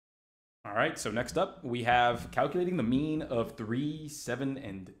All right, so next up, we have calculating the mean of 3, 7,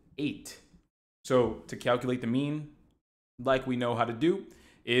 and 8. So to calculate the mean, like we know how to do,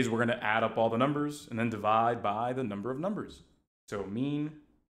 is we're going to add up all the numbers and then divide by the number of numbers. So mean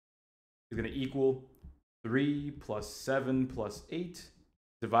is going to equal 3 plus 7 plus 8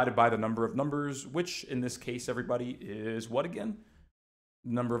 divided by the number of numbers, which in this case, everybody, is what again?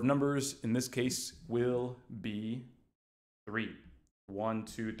 Number of numbers in this case will be 3. 1,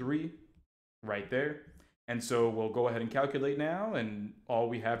 2, 3, right there. And so we'll go ahead and calculate now, and all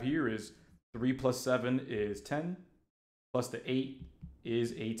we have here is 3 plus 7 is 10, plus the 8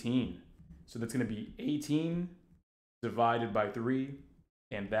 is 18. So that's going to be 18 divided by 3,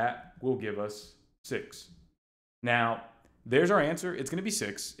 and that will give us 6. Now, there's our answer. It's going to be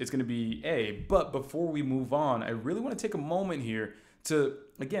 6. It's going to be A. But before we move on, I really want to take a moment here to,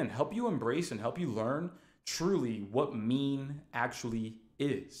 again, help you embrace and help you learn truly what mean actually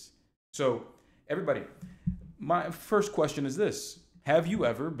is. So, everybody, my first question is this. Have you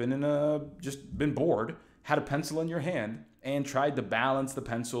ever been just been bored, had a pencil in your hand, and tried to balance the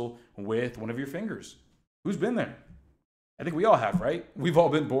pencil with one of your fingers? Who's been there? I think we all have, right? We've all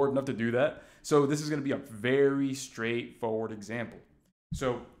been bored enough to do that. So this is going to be a very straightforward example.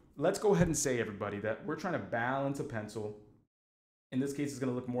 So let's go ahead and say, everybody, that we're trying to balance a pencil. In this case, it's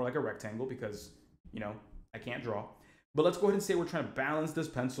going to look more like a rectangle because, I can't draw. But let's go ahead and say we're trying to balance this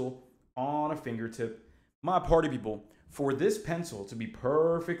pencil on a fingertip. My party people, for this pencil to be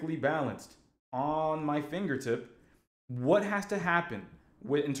perfectly balanced on my fingertip, what has to happen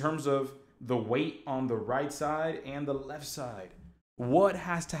in terms of the weight on the right side and the left side? What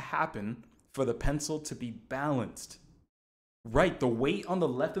has to happen for the pencil to be balanced? Right, the weight on the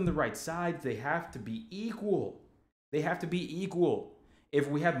left and the right side, they have to be equal. They have to be equal. If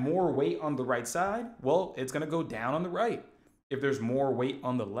we have more weight on the right side, well, it's going to go down on the right. If there's more weight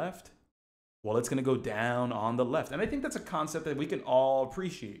on the left, well, it's going to go down on the left. And I think that's a concept that we can all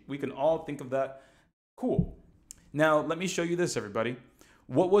appreciate. We can all think of that. Cool. Now, let me show you this, everybody.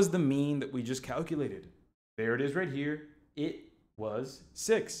 What was the mean that we just calculated? There it is right here. It was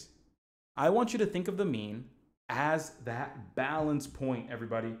 6. I want you to think of the mean as that balance point,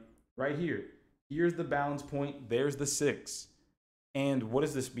 everybody. Right here. Here's the balance point. There's the 6. And what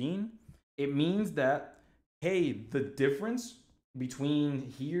does this mean? It means that, hey, the difference between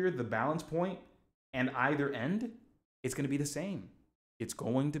here, the balance point, and either end, it's going to be the same. It's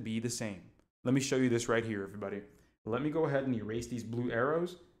going to be the same. Let me show you this right here, everybody. Let me go ahead and erase these blue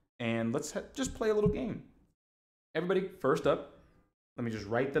arrows, and let's just play a little game. Everybody, first up, let me just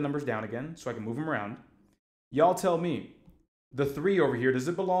write the numbers down again so I can move them around. Y'all tell me, the 3 over here, does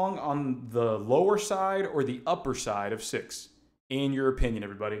it belong on the lower side or the upper side of 6? In your opinion,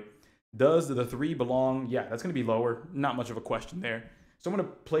 everybody. Does the 3 belong? Yeah, that's going to be lower. Not much of a question there. So I'm going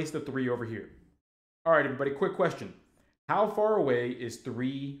to place the 3 over here. All right, everybody, quick question. How far away is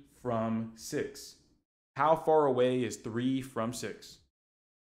 3 from 6? How far away is 3 from 6?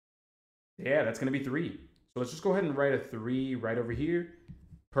 Yeah, that's going to be 3. So let's just go ahead and write a 3 right over here.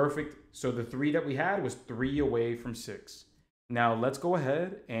 Perfect. So the 3 that we had was 3 away from 6. Now let's go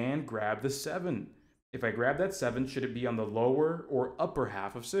ahead and grab the 7. If I grab that 7, should it be on the lower or upper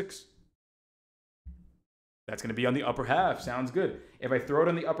half of 6? That's going to be on the upper half. Sounds good. If I throw it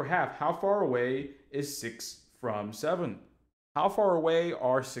on the upper half, how far away is 6 from 7? How far away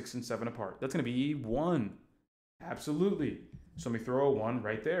are 6 and 7 apart? That's going to be 1. Absolutely. So let me throw a 1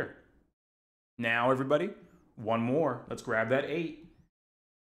 right there. Now, everybody, one more. Let's grab that 8.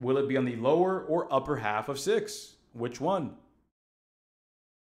 Will it be on the lower or upper half of 6? Which one?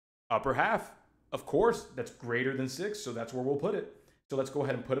 Upper half. Of course, that's greater than 6, so that's where we'll put it. So let's go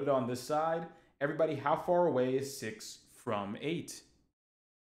ahead and put it on this side. Everybody, how far away is 6 from 8?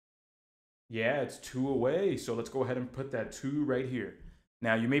 Yeah, it's 2 away. So let's go ahead and put that 2 right here.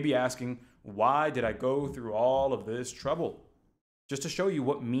 Now, you may be asking, why did I go through all of this trouble? Just to show you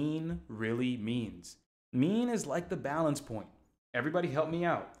what mean really means. Mean is like the balance point. Everybody help me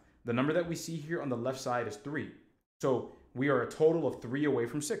out. The number that we see here on the left side is 3. So we are a total of 3 away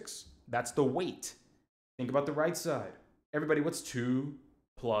from 6. That's the weight. Think about the right side. Everybody, what's 2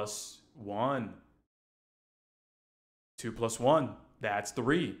 plus 1? 2 plus 1, that's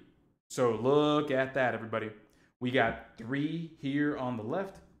 3. So look at that, everybody. We got 3 here on the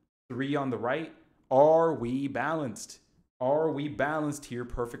left, 3 on the right. Are we balanced? Are we balanced here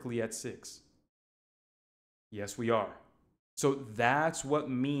perfectly at 6? Yes, we are. So that's what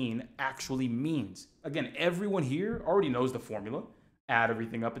mean actually means. Again, everyone here already knows the formula. Add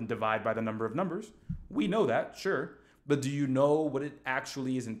everything up and divide by the number of numbers. We know that, sure. But do you know what it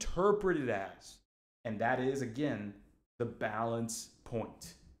actually is interpreted as? And that is, again, the balance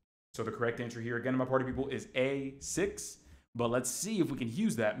point. So So the correct answer here, again, my party people, is A, 6. But let's see if we can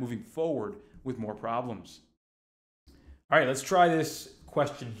use that moving forward with more problems. All right, let's try this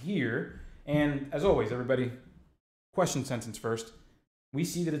question here. And as always, everybody, question sentence first. We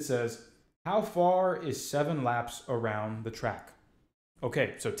see that it says, how far is 7 laps around the track?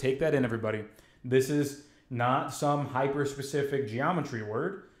 Okay, so take that in, everybody. This is not some hyper-specific geometry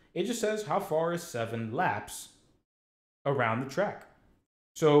word. It just says, how far is 7 laps around the track?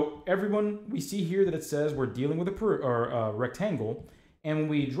 So everyone, we see here that it says we're dealing with a rectangle. And when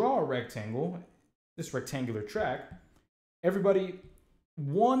we draw a rectangle, this rectangular track, everybody,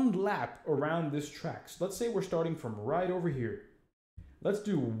 1 lap around this track. So let's say we're starting from right over here. Let's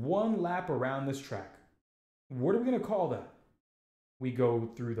do 1 lap around this track. What are we going to call that? We go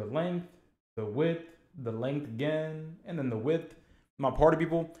through the length, the width, the length again, and then the width. My party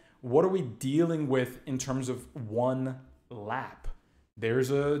people, what are we dealing with in terms of 1 lap?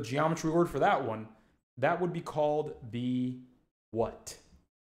 There's a geometry word for that one. That would be called the what?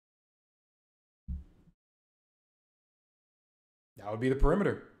 That would be the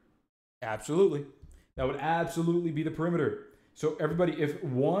perimeter. Absolutely. That would absolutely be the perimeter. So everybody, if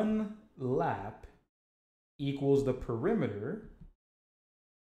 1 lap equals the perimeter,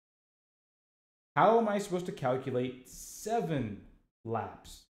 how am I supposed to calculate 7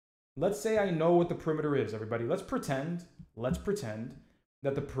 laps? Let's say I know what the perimeter is, everybody. Let's pretend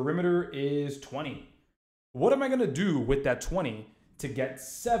that the perimeter is 20. What am I going to do with that 20 to get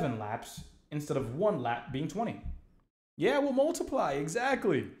 7 laps instead of 1 lap being 20? Yeah, we'll multiply,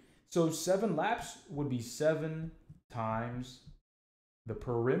 exactly. So 7 laps would be 7 times the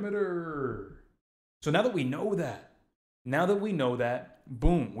perimeter. So now that we know that,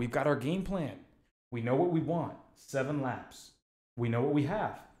 boom, we've got our game plan. We know what we want, 7 laps. We know what we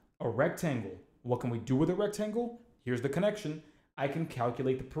have, a rectangle. What can we do with a rectangle? Here's the connection. I can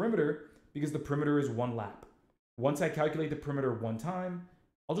calculate the perimeter because the perimeter is 1 lap. Once I calculate the perimeter 1 time,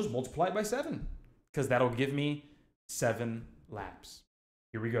 I'll just multiply it by 7 because that'll give me 7 laps.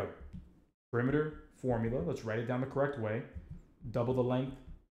 Here we go. Perimeter formula. Let's write it down the correct way. Double the length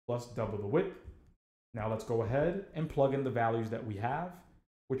plus double the width. Now let's go ahead and plug in the values that we have,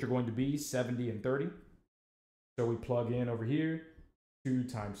 which are going to be 70 and 30. So we plug in over here, 2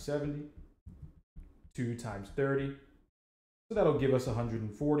 times 70, 2 times 30. So that'll give us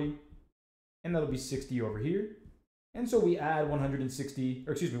 140, and that'll be 60 over here. And so we add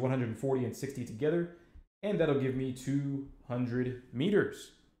 140 and 60 together, and that'll give me 200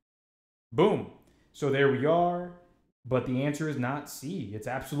 meters. Boom. So there we are, but the answer is not C. It's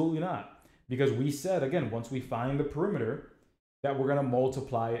absolutely not, because we said, again, once we find the perimeter, that we're going to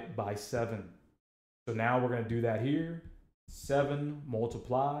multiply it by 7. So now we're going to do that here. 7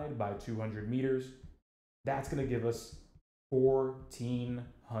 multiplied by 200 meters. That's going to give us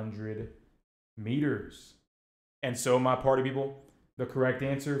 1,400 meters. And so, my party people, the correct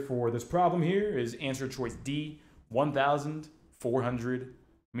answer for this problem here is answer choice D, 1,400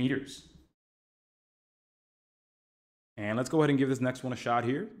 meters. And let's go ahead and give this next one a shot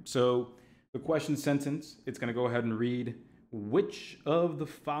here. So the question sentence, it's going to go ahead and read, which of the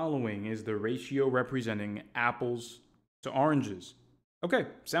following is the ratio representing apples to oranges? Okay,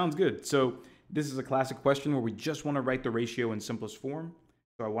 sounds good. So this is a classic question where we just want to write the ratio in simplest form.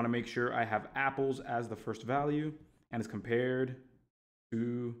 So I want to make sure I have apples as the first value and it's compared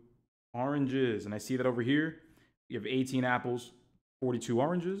to oranges. And I see that over here, you have 18 apples, 42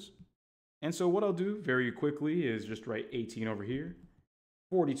 oranges. And so what I'll do very quickly is just write 18 over here,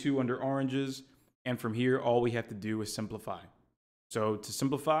 42 under oranges. And from here, all we have to do is simplify. So to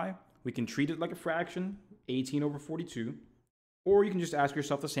simplify, we can treat it like a fraction, 18 over 42. Or you can just ask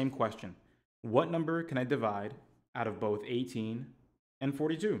yourself the same question. What number can I divide out of both 18 and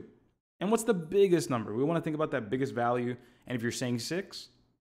 42? And what's the biggest number? We want to think about that biggest value. And if you're saying 6,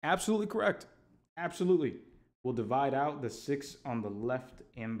 absolutely correct. Absolutely. We'll divide out the 6 on the left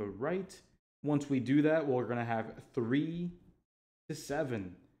and the right. Once we do that, we're going to have 3 to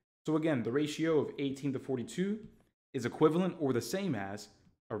 7. So again, the ratio of 18 to 42 is equivalent or the same as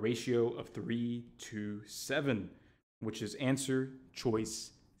a ratio of 3 to 7, which is answer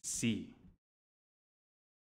choice C.